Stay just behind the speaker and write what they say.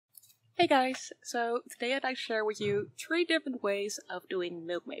Hey guys, so today I'd like to share with you 3 different ways of doing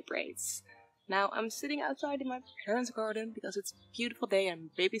milkmaid braids. Now I'm sitting outside in my parents' garden because it's a beautiful day and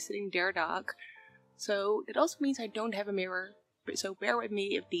I'm babysitting their dog. So it also means I don't have a mirror, so bear with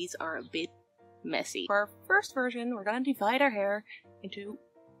me if these are a bit messy. For our first version, we're gonna divide our hair into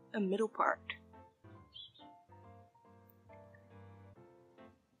a middle part.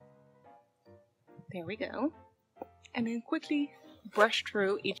 There we go. And then quickly brush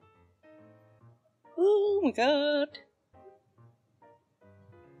through each. Oh my god!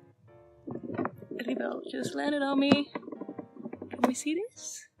 Little bell just landed on me. Can we see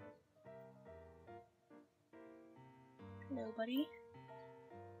this? Hello, buddy.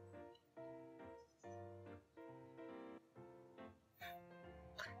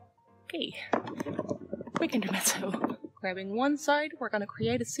 Okay, quick intermezzo. Grabbing one side, we're gonna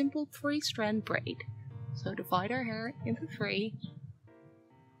create a simple 3-strand braid. So divide our hair into 3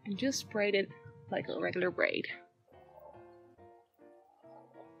 and just braid it like a regular braid.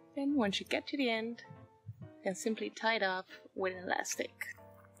 Then once you get to the end, you can simply tie it up with an elastic.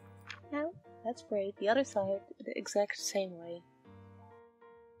 Now let's braid the other side the exact same way.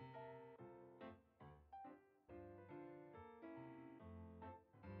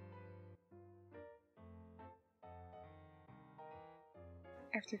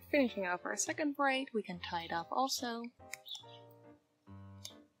 After finishing off our second braid, we can tie it up also.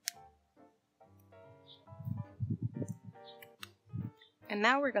 And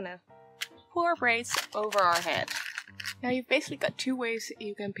now we're gonna pull our braids over our head. Now you've basically got 2 ways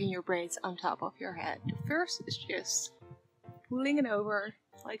you can pin your braids on top of your head. The first is just pulling it over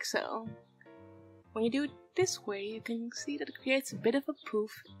like so. When you do it this way, you can see that it creates a bit of a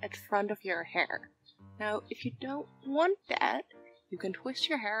poof at the front of your hair. Now if you don't want that, you can twist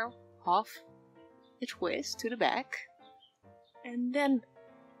your hair off a twist to the back and then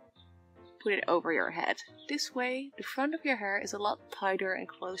put it over your head. This way, the front of your hair is a lot tighter and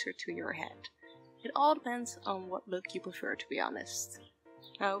closer to your head. It all depends on what look you prefer, to be honest.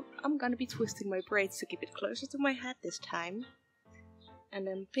 Now, I'm gonna be twisting my braids to keep it closer to my head this time. And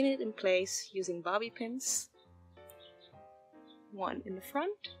then pin it in place using bobby pins. One in the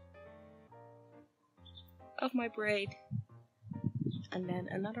front of my braid. And then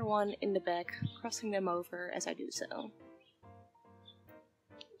another one in the back, crossing them over as I do so.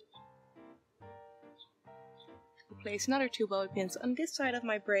 Place another 2 bobby pins on this side of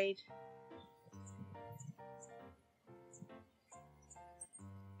my braid.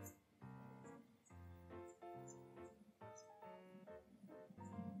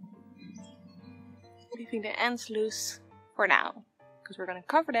 Leaving the ends loose for now, because we're going to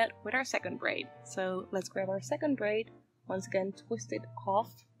cover that with our second braid. So let's grab our second braid, once again twist it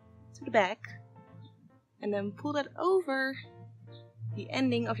off to the back, and then pull that over the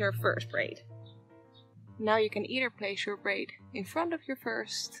ending of your first braid. Now you can either place your braid in front of your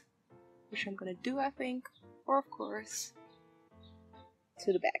first, which I'm gonna do I think, or of course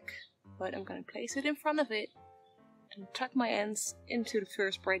to the back. But I'm gonna place it in front of it and tuck my ends into the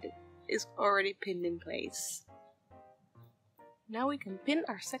first braid that is already pinned in place. Now we can pin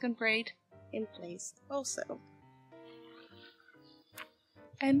our second braid in place also.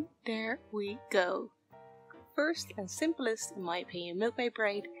 And there we go. First and simplest, in my opinion, milkmaid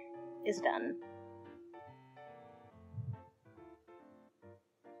braid is done.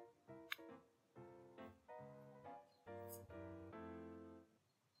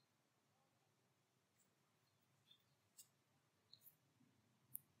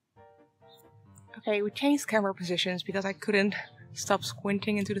 Okay, we changed camera positions because I couldn't stop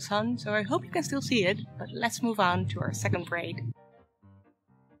squinting into the sun, so I hope you can still see it, but let's move on to our second braid.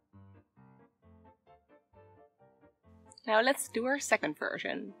 Now let's do our second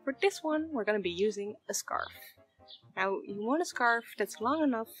version. For this one, we're going to be using a scarf. Now you want a scarf that's long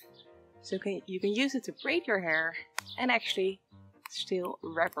enough so you can use it to braid your hair and actually still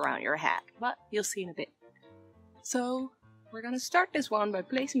wrap around your head, but you'll see in a bit. So we're gonna start this one by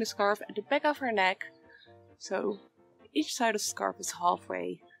placing the scarf at the back of our neck, so each side of the scarf is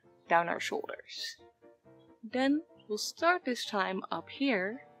halfway down our shoulders. Then we'll start this time up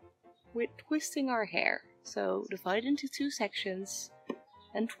here with twisting our hair. So divide into 2 sections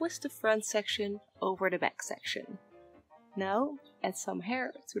and twist the front section over the back section. Now add some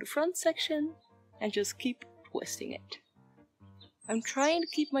hair to the front section and just keep twisting it. I'm trying to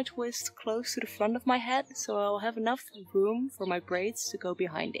keep my twist close to the front of my head so I'll have enough room for my braids to go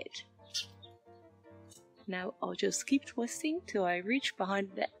behind it. Now I'll just keep twisting till I reach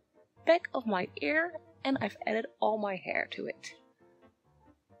behind the back of my ear and I've added all my hair to it.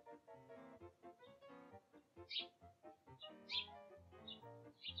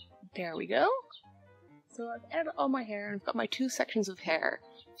 There we go. So I've added all my hair and I've got my 2 sections of hair.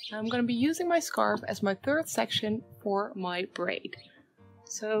 Now I'm going to be using my scarf as my 3rd section for my braid.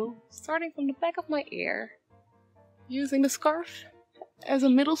 So starting from the back of my ear, using the scarf as a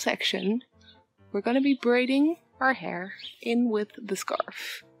middle section, we're going to be braiding our hair in with the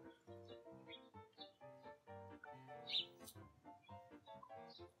scarf.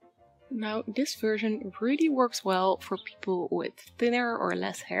 Now this version really works well for people with thinner or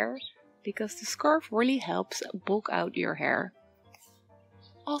less hair, because the scarf really helps bulk out your hair.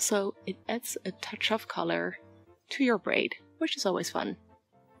 Also, it adds a touch of color to your braid, which is always fun.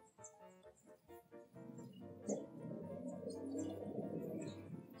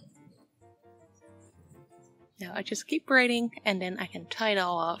 Now I just keep braiding and then I can tie it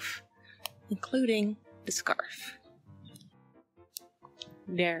all off, including the scarf.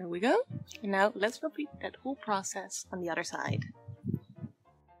 There we go. And now let's repeat that whole process on the other side.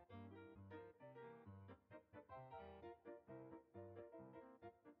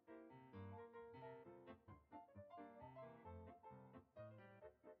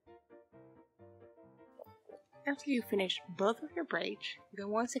 After you finish both of your braids, you can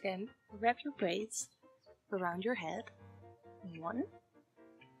once again wrap your braids around your head. 1.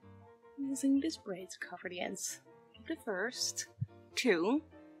 Using this braid to cover the ends of the first. 2.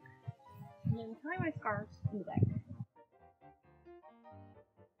 And then tie my scarf in the back.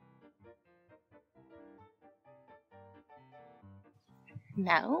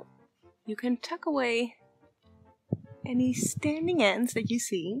 Now, you can tuck away any standing ends that you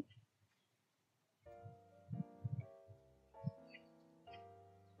see.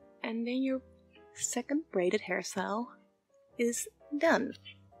 And then your second braided hairstyle is done.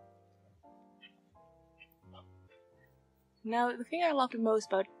 Now, the thing I love the most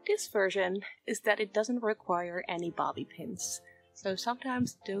about this version is that it doesn't require any bobby pins. So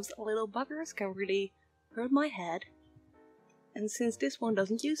sometimes those little buggers can really hurt my head. And since this one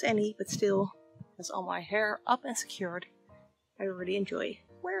doesn't use any, but still has all my hair up and secured, I really enjoy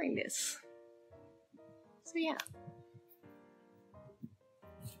wearing this. So yeah.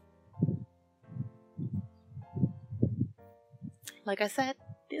 Like I said,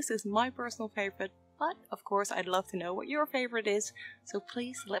 this is my personal favorite, but of course I'd love to know what your favorite is, so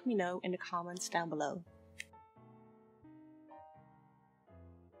please let me know in the comments down below.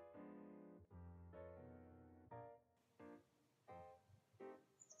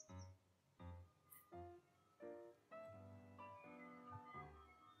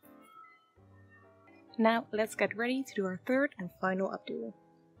 Now let's get ready to do our third and final updo.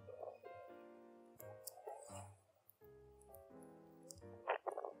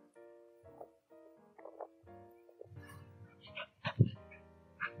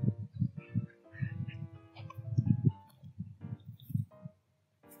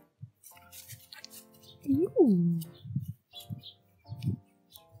 Ooh.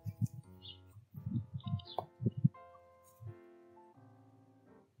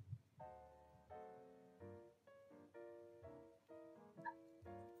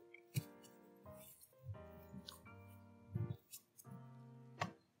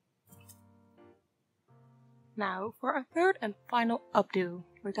 Now for our third and final updo,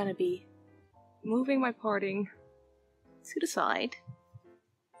 we're gonna be moving my parting to the side.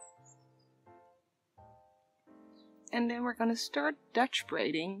 And then we're gonna start Dutch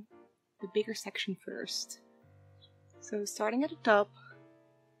braiding the bigger section first. So starting at the top,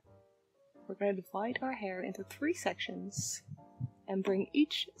 we're gonna divide our hair into 3 sections and bring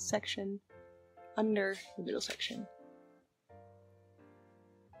each section under the middle section.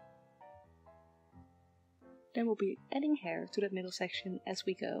 Then we'll be adding hair to that middle section as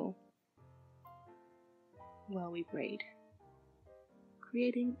we go while we braid,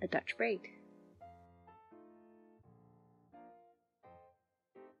 creating a Dutch braid.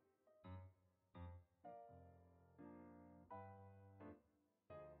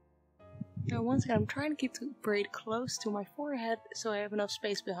 Now once again, I'm trying to keep the braid close to my forehead so I have enough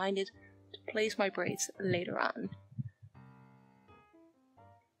space behind it to place my braids later on.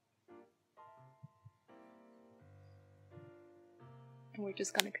 And we're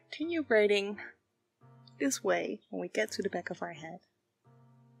just going to continue braiding this way when we get to the back of our head.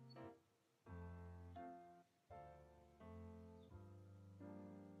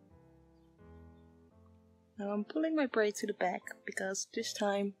 Now I'm pulling my braid to the back because this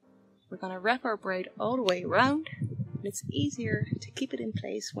time we're going to wrap our braid all the way around, and it's easier to keep it in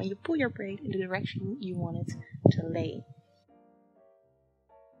place when you pull your braid in the direction you want it to lay.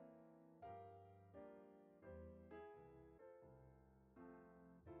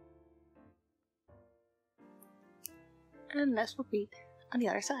 And let's repeat on the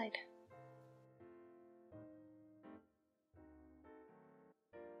other side.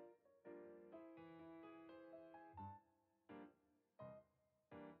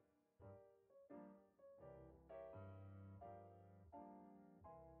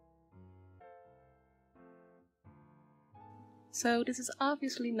 So this is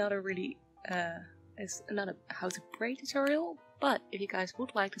obviously not a really, it's not a how to braid tutorial, but if you guys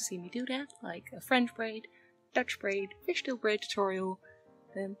would like to see me do that, like a French braid, Dutch braid, fishtail braid tutorial,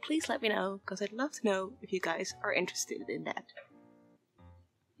 then please let me know, because I'd love to know if you guys are interested in that.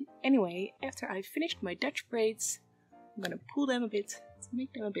 Anyway, after I've finished my Dutch braids, I'm gonna pull them a bit to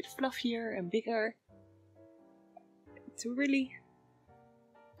make them a bit fluffier and bigger, to really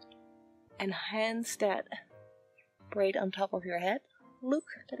enhance that braid on top of your head look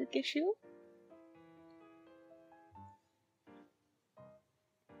that it gives you.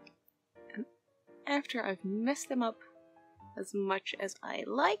 And after I've messed them up as much as I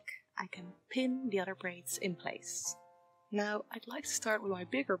like, I can pin the other braids in place. Now I'd like to start with my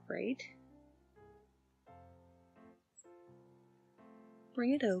bigger braid.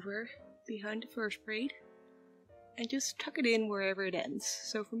 Bring it over behind the first braid and just tuck it in wherever it ends.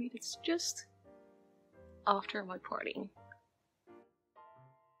 So for me it's just after my parting.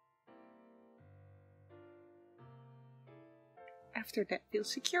 After that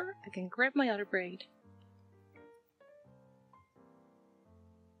feels secure, I can grab my other braid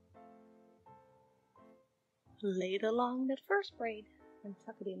lay it along that first braid and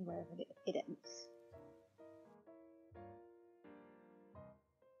tuck it in wherever it ends.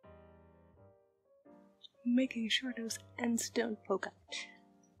 Making sure those ends don't poke out.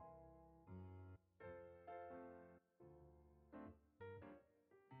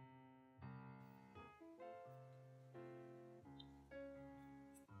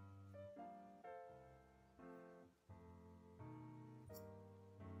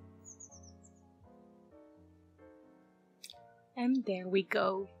 And there we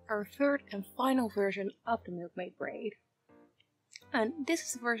go, our third and final version of the Milkmaid Braid. And this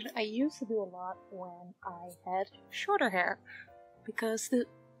is the version I used to do a lot when I had shorter hair, because the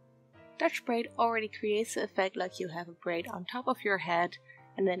Dutch braid already creates the effect like you have a braid on top of your head,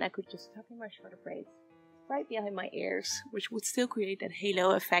 and then I could just tuck in my shorter braids right behind my ears, which would still create that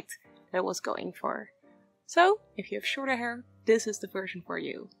halo effect that I was going for. So, if you have shorter hair, this is the version for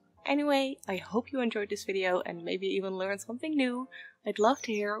you. Anyway, I hope you enjoyed this video and maybe even learned something new. I'd love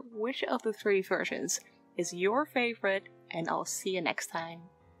to hear which of the 3 versions is your favorite, and I'll see you next time.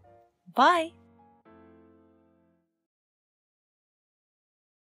 Bye!